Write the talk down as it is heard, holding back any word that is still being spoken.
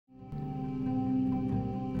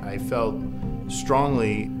I felt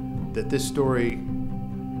strongly that this story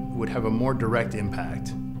would have a more direct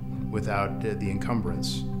impact without the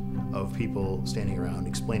encumbrance of people standing around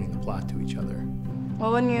explaining the plot to each other.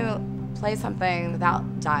 Well, when you play something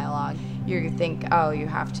without dialogue, you think, oh, you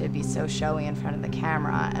have to be so showy in front of the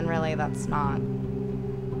camera, and really that's not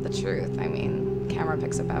the truth. I mean, camera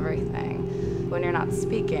picks up everything. When you're not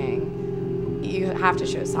speaking, you have to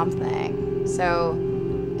show something. So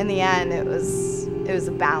in the end, it was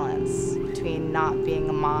a balance between not being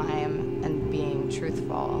a mime and being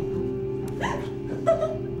truthful.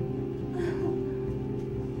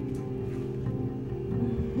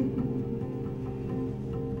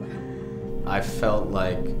 I felt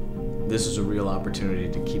like this is a real opportunity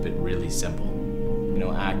to keep it really simple. You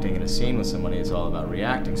know, acting in a scene with somebody is all about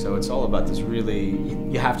reacting, so it's all about this really,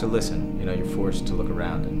 you have to listen. You know, you're forced to look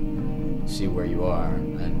around and see where you are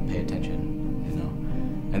and pay attention, you know.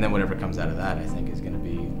 And then whatever comes out of that, I think, is going to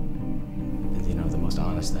be, you know, the most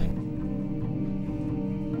honest thing.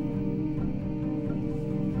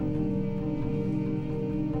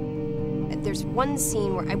 There's one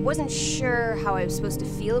scene where I wasn't sure how I was supposed to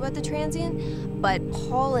feel about the transient, but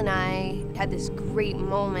Paul and I had this great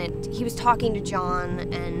moment. He was talking to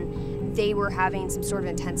John, and they were having some sort of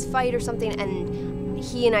intense fight or something, and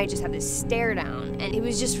he and I just had this stare down, and it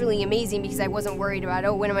was just really amazing because I wasn't worried about,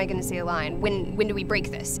 oh, when am I going to say a line? When do we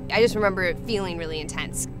break this? I just remember it feeling really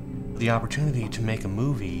intense. The opportunity to make a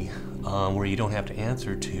movie where you don't have to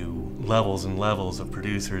answer to levels and levels of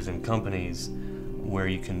producers and companies, where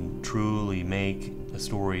you can truly make a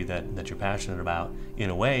story that you're passionate about in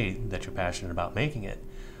a way that you're passionate about making it,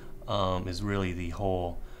 is really the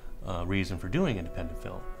whole reason for doing independent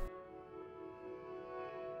film.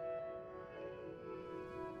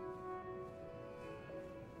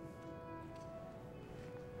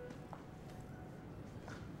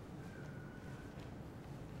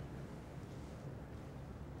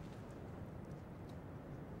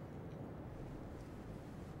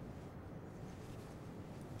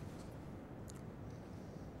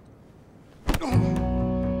 Oh!